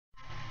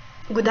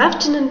Good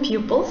afternoon,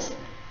 pupils.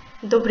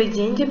 Добрый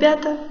день,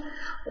 ребята.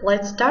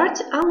 Let's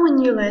start our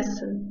new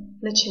lesson.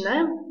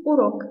 Начинаем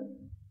урок.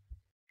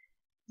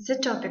 The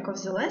topic of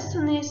the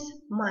lesson is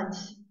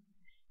months.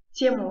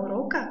 Тема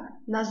урока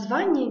 –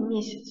 название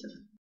месяцев.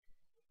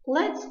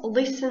 Let's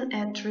listen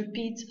and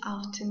repeat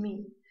after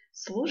me.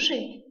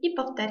 Слушай и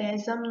повторяй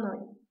за мной.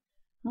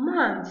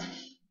 Month.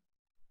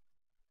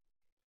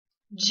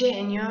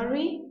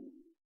 January.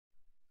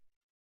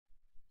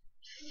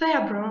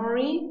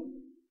 February.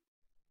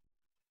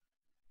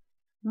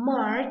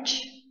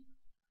 March,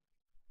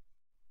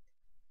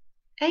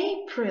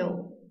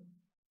 April,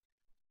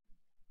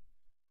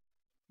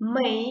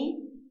 May,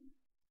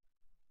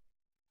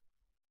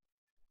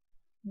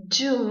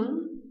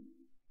 June,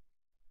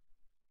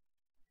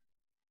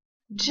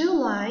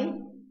 July,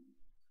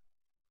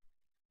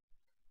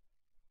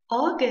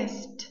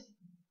 August,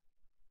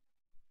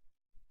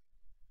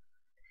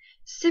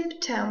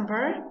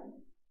 September,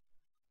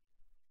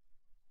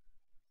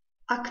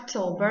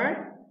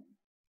 October,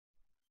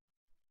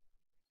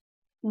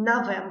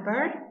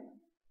 November,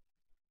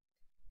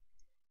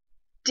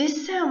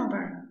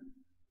 December.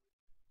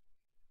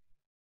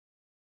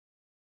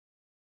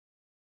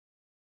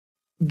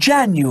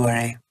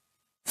 January,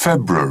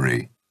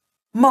 February,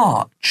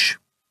 March,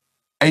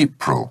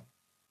 April,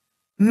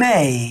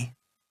 May,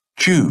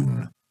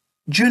 June,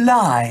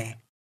 July,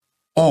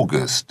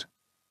 August,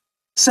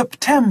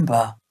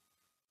 September,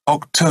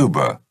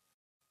 October,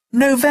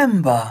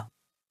 November.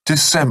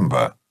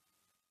 December.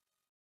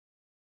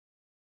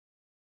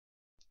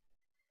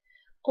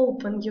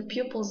 Open your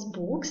pupils'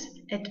 books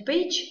at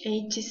page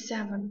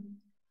 87.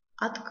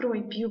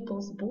 Открой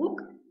pupils' book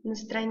на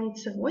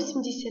странице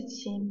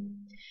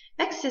 87.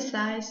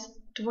 Exercise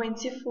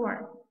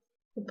 24.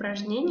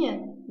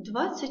 Упражнение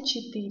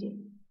 24.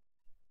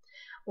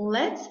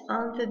 Let's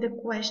answer the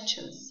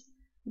questions.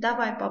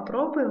 Давай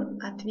попробуем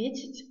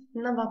ответить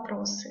на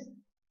вопросы.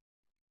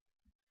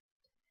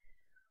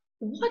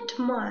 What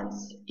month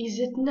is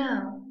it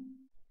now?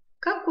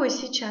 Какой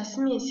сейчас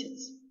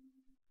месяц?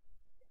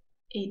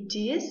 It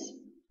is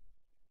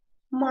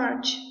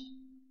March.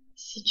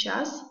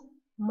 Сейчас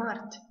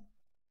март.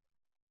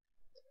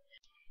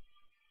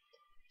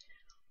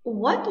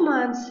 What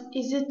month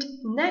is it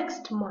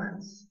next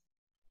month?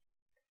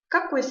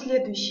 Какой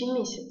следующий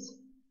месяц?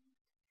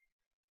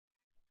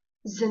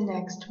 The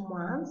next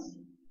month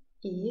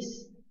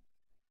is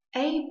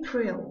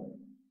April.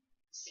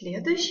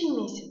 Следующий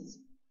месяц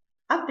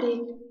 –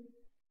 апрель.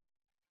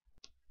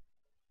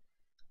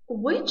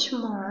 Which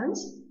month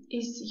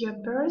is your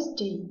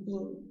birthday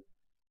in?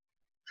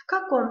 В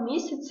каком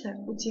месяце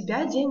у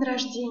тебя день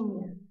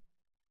рождения?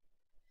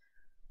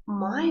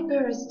 My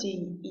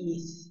birthday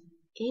is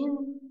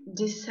in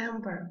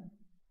December.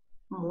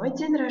 Мой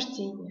день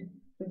рождения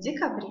в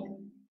декабре.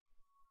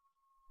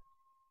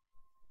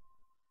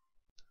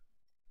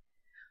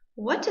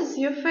 What is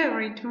your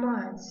favorite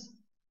month?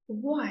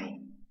 Why?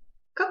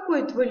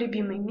 Какой твой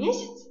любимый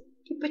месяц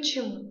и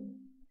почему?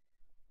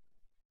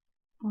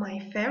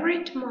 My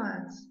favorite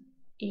month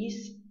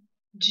is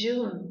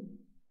June,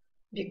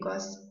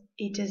 because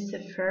it is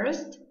the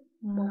first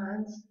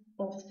month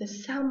of the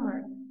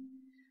summer.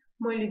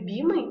 Мой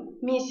любимый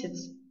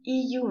месяц –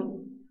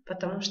 июнь,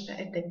 потому что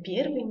это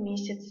первый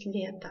месяц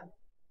лета.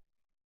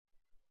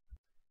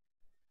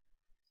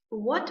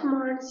 What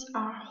months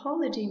are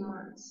holiday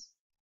months?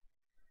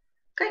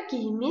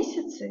 Какие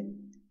месяцы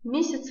 –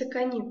 месяцы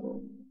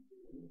каникул?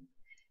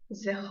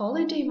 The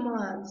holiday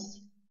months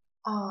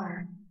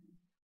are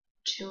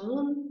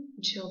June,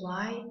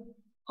 July,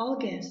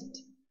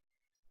 August.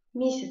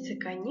 Месяцы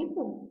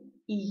каникул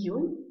 –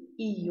 июнь,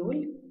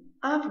 июль,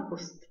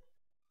 август.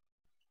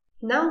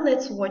 Now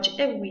let's watch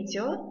a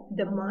video,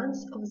 the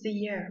months of the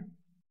year.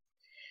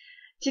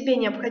 Тебе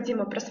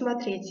необходимо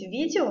просмотреть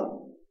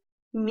видео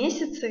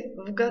 «Месяцы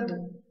в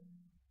году».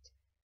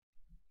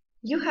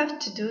 You have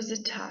to do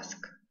the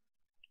task.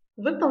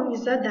 Выполни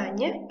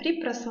задание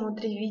при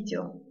просмотре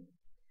видео.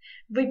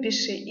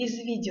 Выпиши из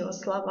видео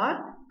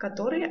слова,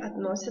 которые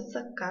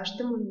относятся к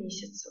каждому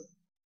месяцу.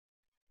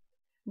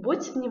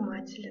 Будь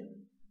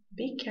внимателен.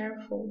 Be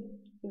careful.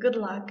 Good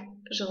luck.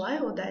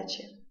 Желаю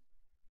удачи.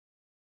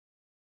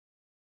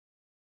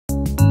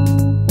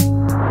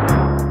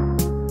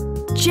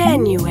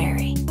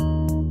 January.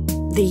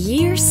 The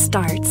year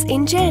starts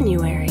in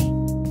January,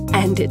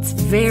 and it's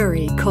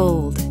very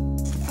cold.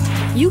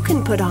 You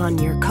can put on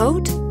your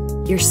coat,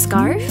 your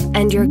scarf,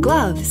 and your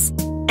gloves,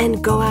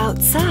 and go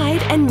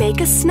outside and make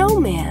a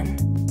snowman.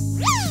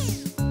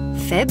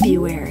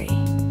 February.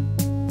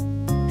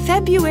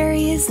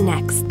 February is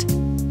next.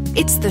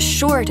 It's the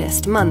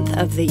shortest month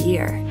of the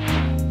year.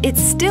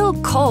 It's still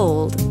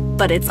cold,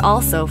 but it's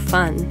also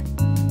fun.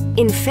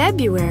 In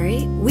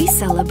February, we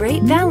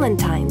celebrate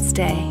Valentine's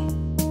Day.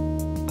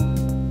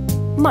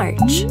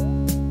 March.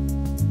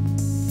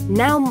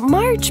 Now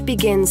March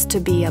begins to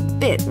be a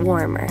bit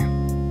warmer.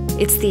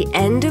 It's the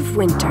end of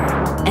winter,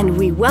 and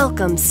we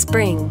welcome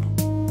spring.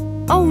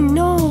 Oh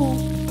no!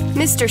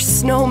 Mr.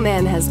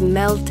 Snowman has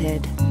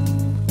melted.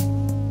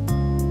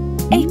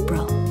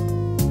 April.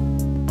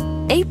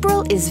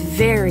 April is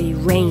very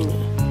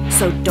rainy,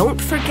 so don't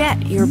forget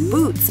your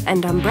boots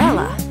and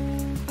umbrella.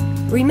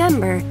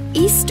 Remember,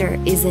 Easter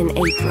is in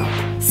April,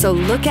 so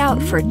look out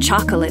for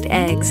chocolate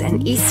eggs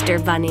and Easter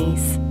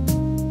bunnies.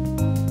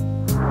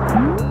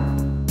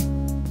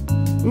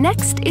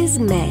 Next is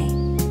May.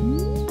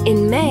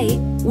 In May,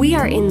 we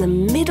are in the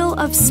middle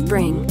of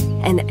spring,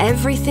 and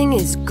everything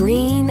is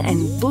green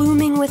and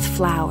blooming with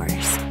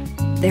flowers.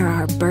 There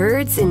are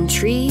birds in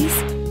trees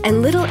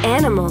and little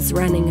animals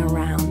running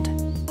around.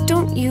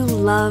 Don't you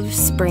love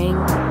spring?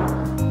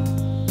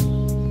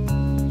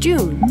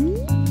 June.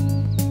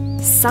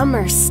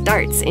 Summer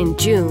starts in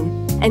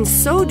June, and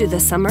so do the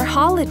summer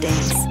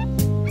holidays.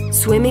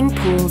 Swimming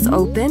pools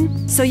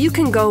open so you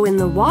can go in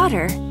the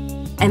water,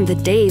 and the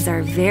days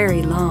are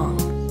very long.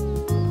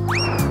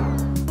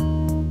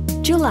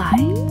 July.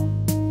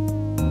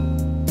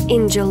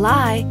 In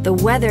July, the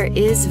weather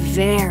is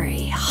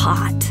very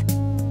hot.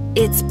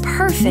 It's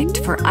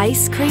perfect for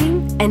ice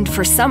cream and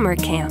for summer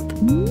camp.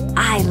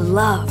 I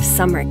love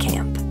summer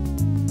camp.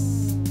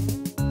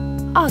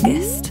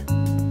 August.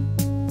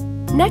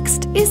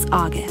 Next is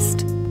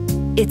August.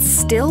 It's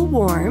still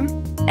warm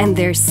and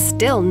there's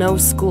still no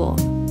school.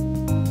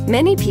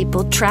 Many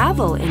people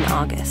travel in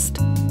August.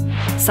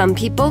 Some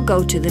people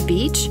go to the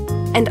beach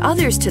and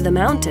others to the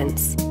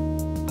mountains.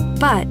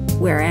 But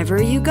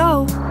wherever you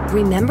go,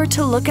 remember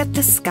to look at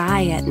the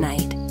sky at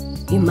night.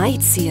 You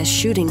might see a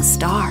shooting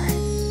star.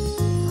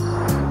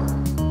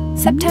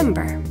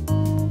 September.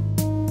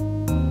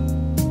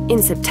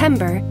 In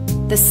September,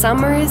 the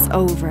summer is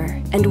over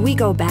and we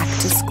go back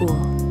to school.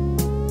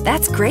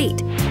 That's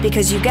great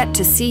because you get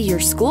to see your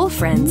school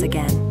friends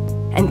again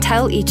and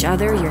tell each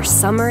other your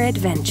summer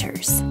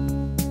adventures.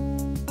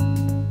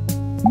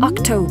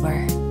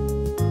 October.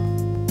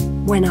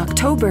 When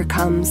October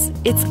comes,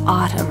 it's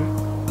autumn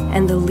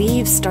and the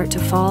leaves start to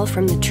fall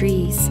from the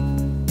trees.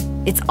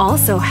 It's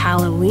also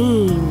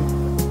Halloween.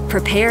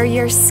 Prepare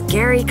your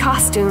scary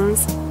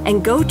costumes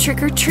and go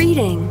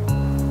trick-or-treating.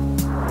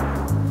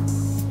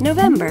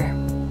 November.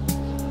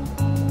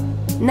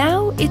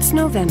 Now it's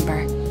November,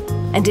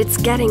 and it's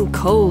getting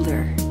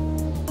colder.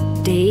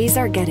 Days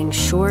are getting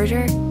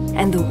shorter,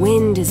 and the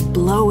wind is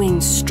blowing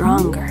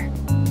stronger.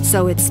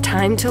 So it's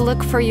time to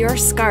look for your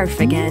scarf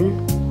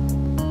again.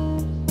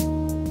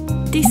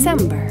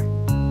 December.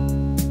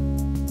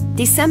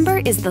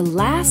 December is the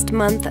last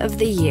month of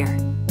the year.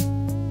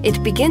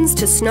 It begins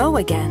to snow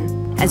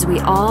again as we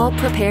all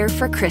prepare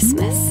for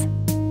Christmas.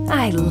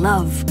 I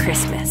love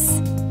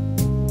Christmas.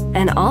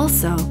 And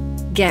also,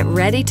 get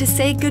ready to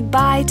say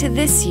goodbye to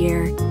this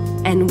year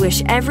and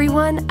wish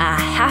everyone a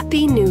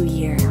Happy New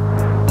Year.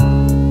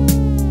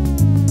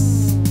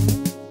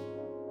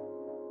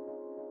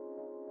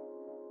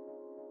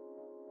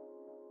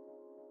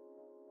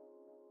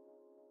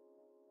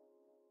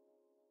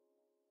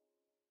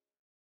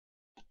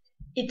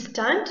 It's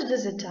time to do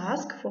the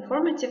task for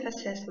formative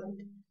assessment.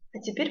 А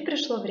теперь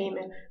пришло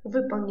время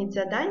выполнить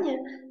задание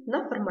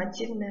на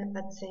формативное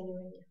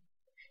оценивание.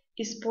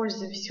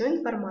 Используй всю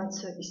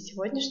информацию из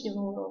сегодняшнего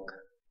урока.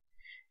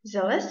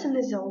 The lesson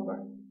is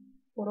over.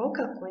 Урок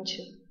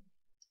окончен.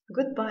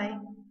 Goodbye.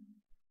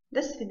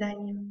 До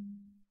свидания.